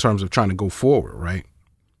 just in terms of trying to go forward, right?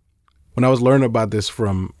 When I was learning about this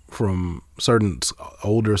from certain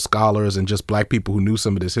older scholars and just black people who knew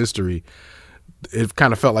some of this history, it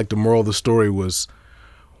kind of felt like the moral of the story was,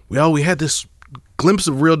 we had this glimpse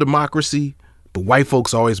of real democracy, but white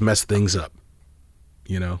folks always mess things up.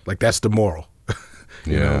 You know, like that's the moral.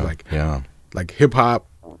 you know, like hip hop,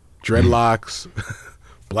 dreadlocks,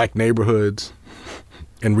 black neighborhoods,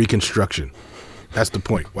 and Reconstruction. That's the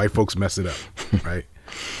point. White folks mess it up, right?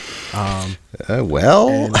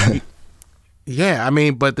 Yeah, I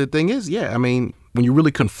mean, but the thing is, I mean, when you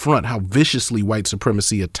really confront how viciously white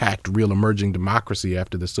supremacy attacked real emerging democracy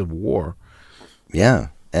after the Civil War. Yeah,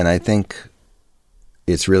 and I think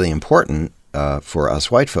it's really important for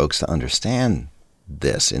us white folks to understand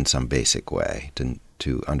this in some basic way,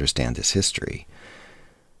 to understand this history.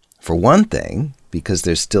 For one thing, because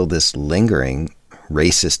there's still this lingering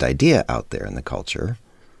racist idea out there in the culture,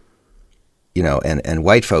 you know, and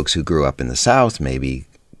white folks who grew up in the South maybe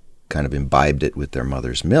kind of imbibed it with their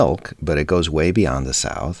mother's milk, but it goes way beyond the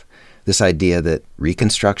South. This idea that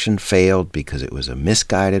Reconstruction failed because it was a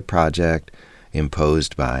misguided project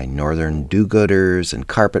imposed by Northern do-gooders and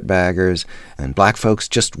carpetbaggers, and black folks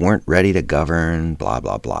just weren't ready to govern, blah,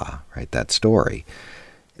 blah, blah, right? That story.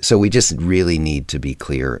 So we just really need to be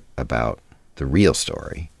clear about the real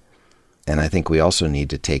story. And I think we also need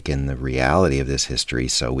to take in the reality of this history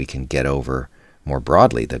so we can get over, more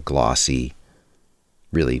broadly, the glossy,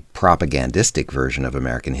 really propagandistic version of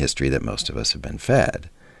American history that most of us have been fed.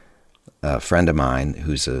 A friend of mine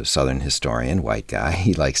who's a Southern historian, white guy,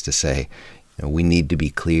 he likes to say, you know, we need to be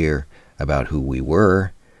clear about who we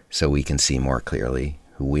were so we can see more clearly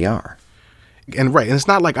who we are. And right, and it's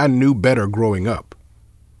not like I knew better growing up,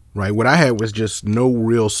 right? What I had was just no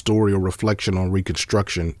real story or reflection on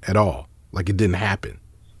Reconstruction at all. Like it didn't happen.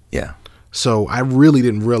 Yeah. So I really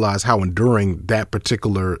didn't realize how enduring that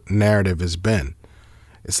particular narrative has been.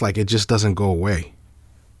 It's like it just doesn't go away.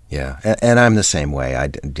 Yeah, and I'm the same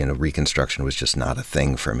way. Reconstruction was just not a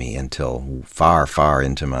thing for me until far, far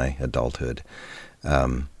into my adulthood.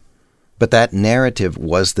 But that narrative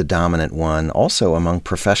was the dominant one also among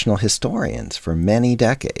professional historians for many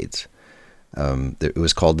decades. It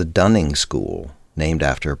was called the Dunning School, named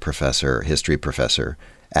after a history professor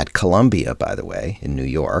at Columbia, by the way, in New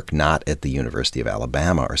York, not at the University of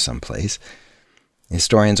Alabama or someplace.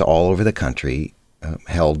 Historians all over the country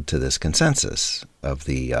held to this consensus of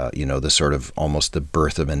the sort of almost the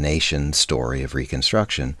birth of a nation story of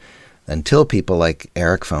Reconstruction, until people like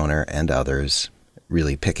Eric Foner and others,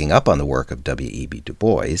 really picking up on the work of W.E.B. Du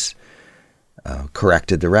Bois,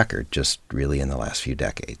 corrected the record just really in the last few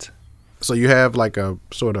decades. So you have like a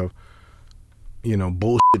sort of,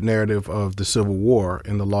 bullshit narrative of the Civil War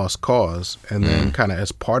and the lost cause, and then kind of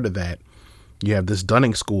as part of that, you have this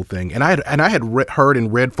Dunning School thing. And I had heard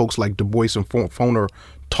and read folks like Du Bois and Foner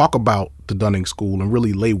talk about the Dunning School and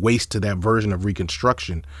really lay waste to that version of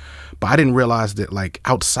Reconstruction. But I didn't realize that like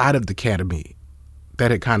outside of the academy,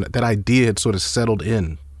 that idea had sort of settled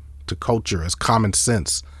in to culture as common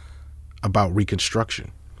sense about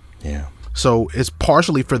Reconstruction. Yeah. So it's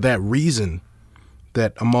partially for that reason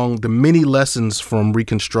that among the many lessons from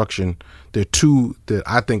Reconstruction, there are two that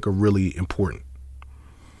I think are really important.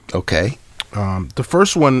 Okay. The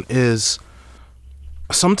first one is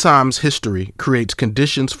sometimes history creates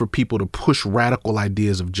conditions for people to push radical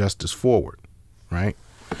ideas of justice forward, right?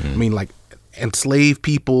 I mean, like enslaved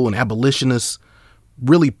people and abolitionists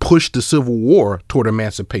really pushed the Civil War toward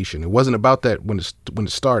emancipation. It wasn't about that when it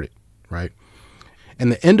started, right?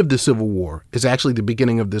 And the end of the Civil War is actually the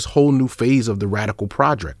beginning of this whole new phase of the radical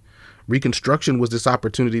project. Reconstruction was this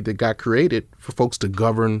opportunity that got created for folks to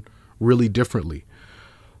govern really differently.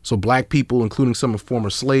 So black people, including some of former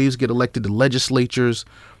slaves, get elected to legislatures.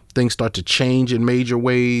 Things start to change in major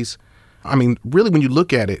ways. I mean, really, when you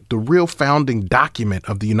look at it, the real founding document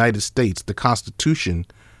of the United States, the Constitution,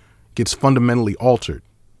 gets fundamentally altered.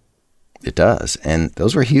 It does. And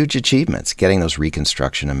those were huge achievements, getting those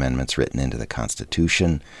Reconstruction amendments written into the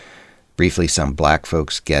Constitution. Briefly, some black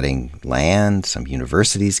folks getting land, some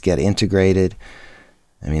universities get integrated.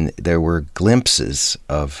 I mean, there were glimpses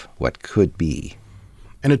of what could be.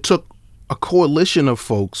 And it took a coalition of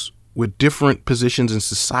folks with different positions in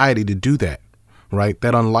society to do that, right?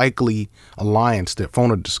 That unlikely alliance that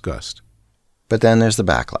Foner discussed. But then there's the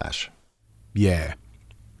backlash. Yeah.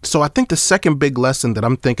 So I think the second big lesson that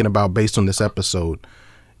I'm thinking about based on this episode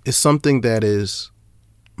is something that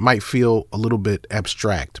might feel a little bit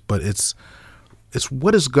abstract, but it's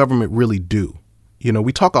what does government really do? You know,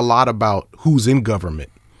 we talk a lot about who's in government,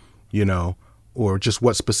 you know, or just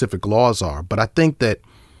what specific laws are. But I think that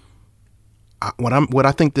what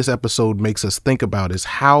I think this episode makes us think about is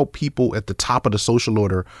how people at the top of the social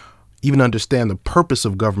order even understand the purpose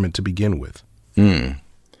of government to begin with.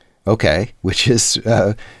 Okay, which is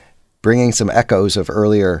bringing some echoes of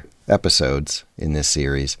earlier episodes in this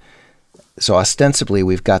series. So ostensibly,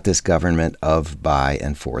 we've got this government of, by,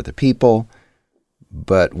 and for the people.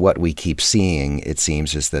 But what we keep seeing, it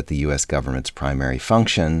seems, is that the U.S. government's primary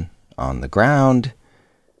function on the ground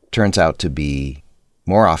turns out to be,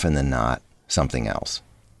 more often than not, something else.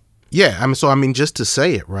 Yeah, I mean, just to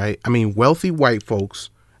say it, right? I mean, wealthy white folks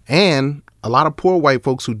and a lot of poor white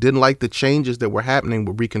folks who didn't like the changes that were happening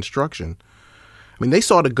with Reconstruction. I mean, they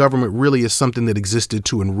saw the government really as something that existed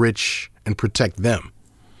to enrich and protect them.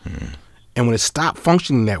 And when it stopped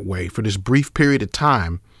functioning that way for this brief period of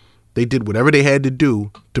time, they did whatever they had to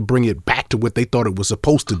do to bring it back to what they thought it was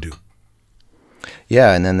supposed to do.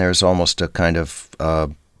 Yeah, and then there's almost a kind of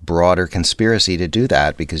broader conspiracy to do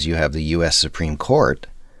that because you have the U.S. Supreme Court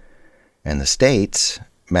and the states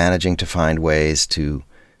managing to find ways to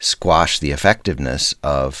squash the effectiveness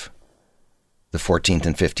of the 14th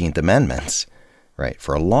and 15th Amendments, right?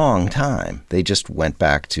 For a long time, they just went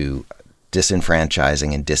back to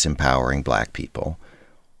disenfranchising and disempowering black people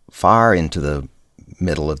far into the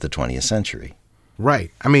middle of the 20th century.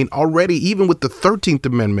 Right. I mean, already, even with the 13th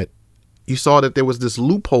Amendment, you saw that there was this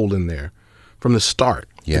loophole in there from the start.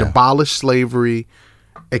 Yeah. It abolished slavery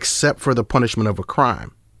except for the punishment of a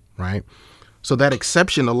crime, right? So that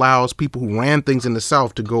exception allows people who ran things in the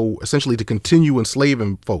South to go essentially to continue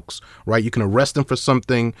enslaving folks, right? You can arrest them for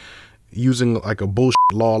something using like a bullshit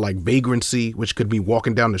law like vagrancy, which could be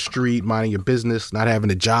walking down the street, minding your business, not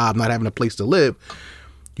having a job, not having a place to live.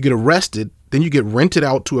 You get arrested, then you get rented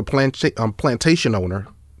out to a plantation owner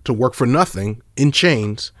to work for nothing in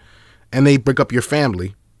chains, and they break up your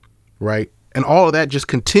family, right? And all of that just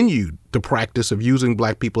continued the practice of using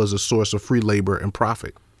black people as a source of free labor and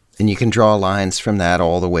profit. And you can draw lines from that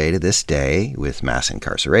all the way to this day with mass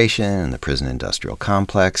incarceration and the prison industrial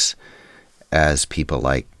complex, as people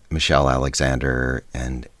like Michelle Alexander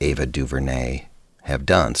and Ava DuVernay have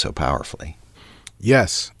done so powerfully.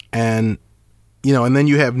 Yes. And, you know, and then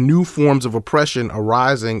you have new forms of oppression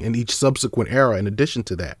arising in each subsequent era in addition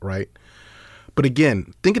to that, right? But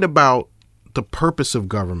again, thinking about the purpose of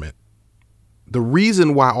government, the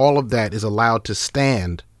reason why all of that is allowed to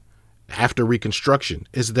stand after Reconstruction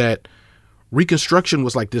is that Reconstruction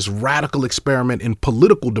was like this radical experiment in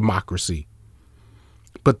political democracy.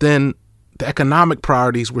 But then the economic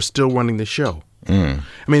priorities were still running the show. I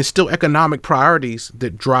mean, it's still economic priorities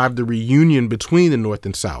that drive the reunion between the North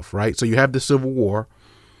and South, right? So you have the Civil War,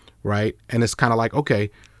 right? And it's kind of like, okay,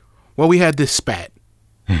 well, we had this spat.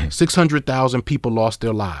 600,000 people lost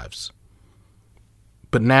their lives.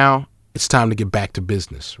 But now it's time to get back to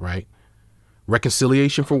business, right?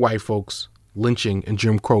 Reconciliation for white folks, lynching and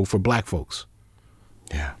Jim Crow for black folks.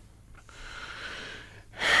 Yeah.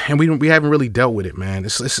 And we haven't really dealt with it, man.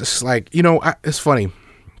 It's like, you know, it's funny.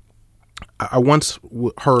 I once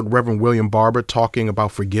heard Reverend William Barber talking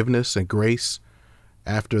about forgiveness and grace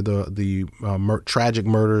after the tragic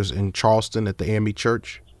murders in Charleston at the AME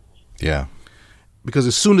Church. Yeah. Because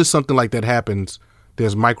as soon as something like that happens,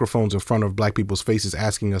 there's microphones in front of black people's faces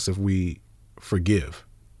asking us if we forgive,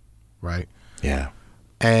 right? Yeah.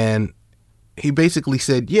 And he basically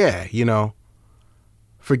said, yeah, you know,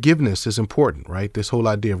 forgiveness is important, right? This whole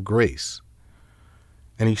idea of grace.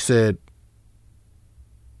 And he said,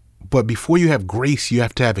 but before you have grace, you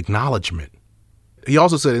have to have acknowledgement. He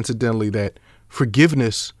also said, incidentally, that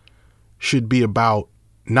forgiveness should be about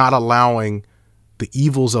not allowing the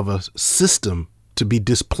evils of a system to be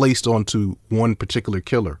displaced onto one particular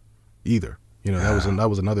killer either. You know, that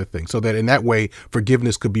was another thing. So that in that way,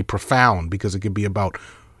 forgiveness could be profound because it could be about,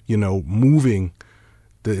 you know, moving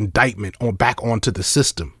the indictment back onto the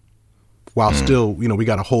system while still, you know, we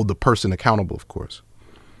got to hold the person accountable, of course.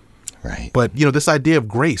 Right. But, you know, this idea of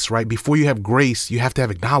grace, right? Before you have grace, you have to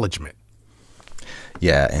have acknowledgement.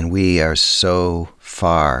 Yeah, and we are so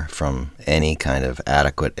far from any kind of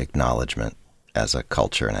adequate acknowledgement as a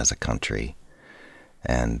culture and as a country,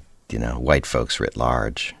 and, white folks writ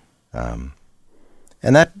large. And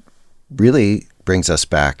that really brings us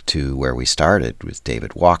back to where we started with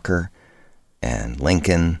David Walker and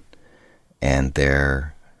Lincoln and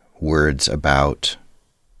their words about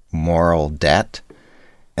moral debt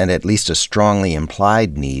and at least a strongly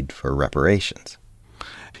implied need for reparations.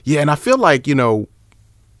 Yeah, and I feel like, when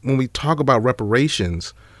we talk about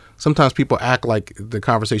reparations, sometimes people act like the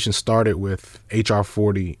conversation started with H.R.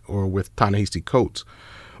 40 or with Ta-Nehisi Coates.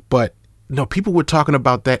 But, people were talking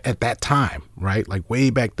about that at that time, right? Like way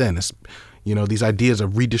back then. It's, these ideas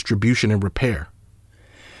of redistribution and repair.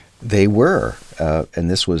 They were, and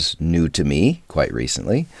this was new to me quite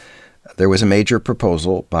recently. There was a major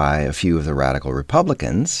proposal by a few of the radical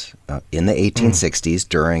Republicans in the 1860s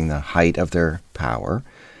during the height of their power,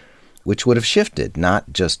 which would have shifted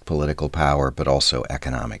not just political power, but also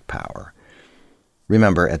economic power.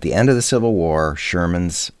 Remember, at the end of the Civil War,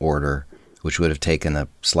 Sherman's order, which would have taken a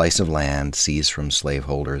slice of land seized from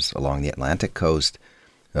slaveholders along the Atlantic coast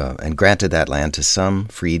and granted that land to some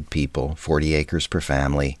freed people, 40 acres per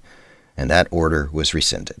family, and that order was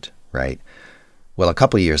rescinded, right? Well, a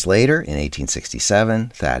couple years later, in 1867,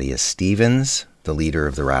 Thaddeus Stevens, the leader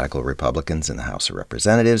of the radical Republicans in the House of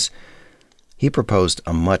Representatives, he proposed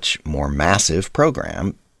a much more massive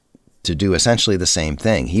program to do essentially the same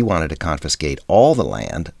thing. He wanted to confiscate all the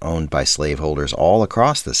land owned by slaveholders all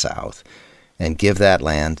across the South and give that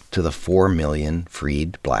land to the 4 million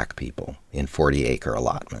freed black people in 40-acre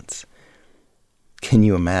allotments. Can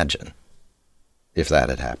you imagine if that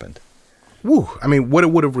had happened? Woo. I mean, what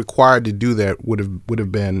it would have required to do that would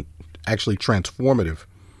have been actually transformative.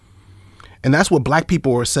 And that's what black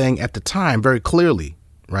people were saying at the time very clearly,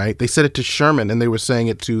 right? They said it to Sherman and they were saying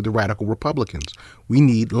it to the radical Republicans. We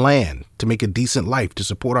need land to make a decent life, to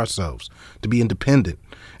support ourselves, to be independent.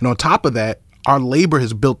 And on top of that, our labor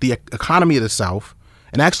has built the economy of the South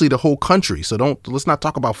and actually the whole country. So let's not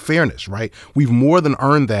talk about fairness, right? We've more than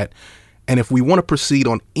earned that. And if we want to proceed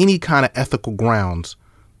on any kind of ethical grounds,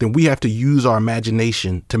 then we have to use our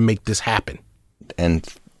imagination to make this happen. And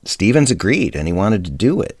Stevens agreed, and he wanted to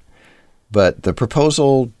do it. But the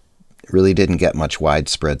proposal really didn't get much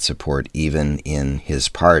widespread support even in his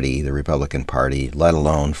party, the Republican Party, let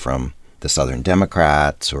alone from the Southern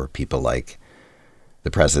Democrats or people like the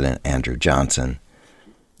President Andrew Johnson.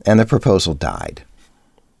 And the proposal died.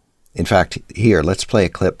 In fact, here, let's play a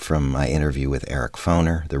clip from my interview with Eric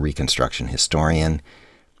Foner, the Reconstruction historian.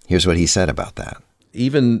 Here's what he said about that.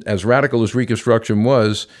 Even as radical as Reconstruction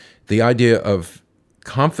was, the idea of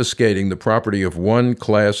confiscating the property of one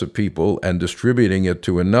class of people and distributing it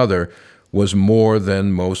to another was more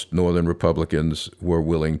than most Northern Republicans were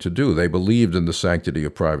willing to do. They believed in the sanctity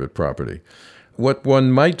of private property. What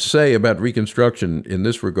one might say about Reconstruction in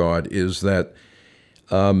this regard is that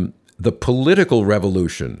the political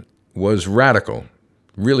revolution was radical,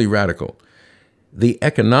 really radical. The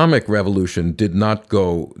economic revolution did not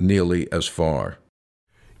go nearly as far.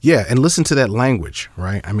 Yeah, and listen to that language,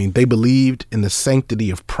 right? I mean, they believed in the sanctity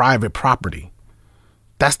of private property.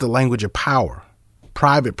 That's the language of power.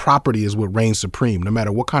 Private property is what reigns supreme, no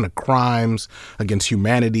matter what kind of crimes against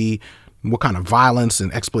humanity, what kind of violence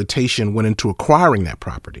and exploitation went into acquiring that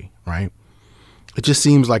property, right? It just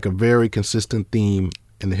seems like a very consistent theme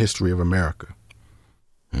in the history of America.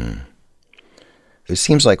 It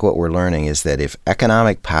seems like what we're learning is that if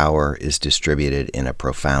economic power is distributed in a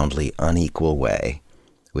profoundly unequal way,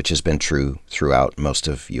 which has been true throughout most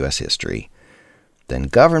of U.S. history, then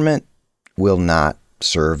government will not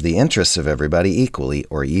serve the interests of everybody equally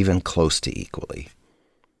or even close to equally.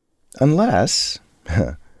 Unless,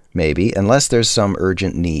 unless there's some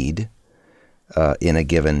urgent need in a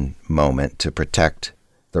given moment to protect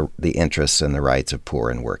the interests and the rights of poor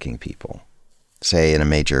and working people, say in a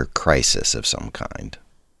major crisis of some kind.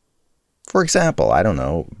 For example, I don't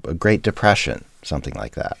know, a Great Depression, something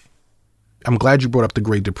like that. I'm glad you brought up the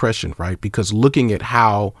Great Depression, right? Because looking at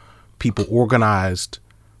how people organized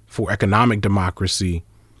for economic democracy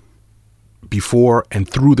before and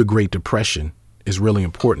through the Great Depression is really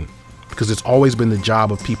important, because it's always been the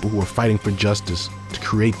job of people who are fighting for justice to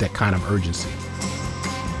create that kind of urgency.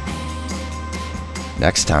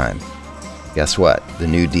 Next time, guess what? The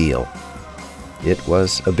New Deal. It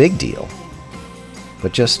was a big deal.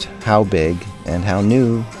 But just how big and how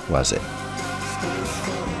new was it?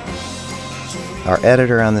 Our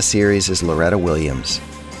editor on the series is Loretta Williams.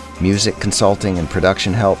 Music consulting and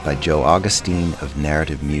production help by Joe Augustine of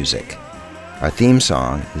Narrative Music. Our theme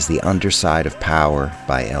song is The Underside of Power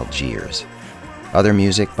by Algiers. Other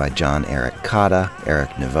music by John Eric Cotta, Eric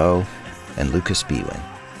Neveu, and Lucas Biewen.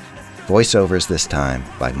 Voiceovers this time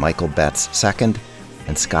by Michael Betts II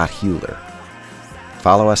and Scott Hewler.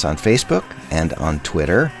 Follow us on Facebook and on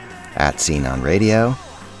Twitter at Scene on Radio.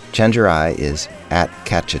 Chenjerai is at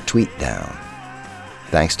Catch a Tweet Down.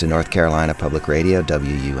 Thanks to North Carolina Public Radio,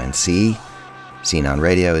 WUNC. Scene on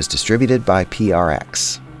Radio is distributed by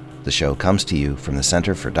PRX. The show comes to you from the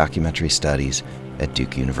Center for Documentary Studies at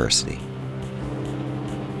Duke University.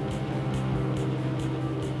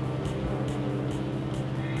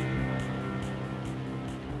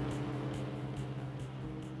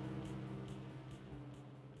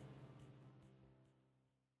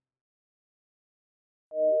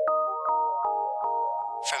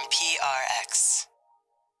 From PRX.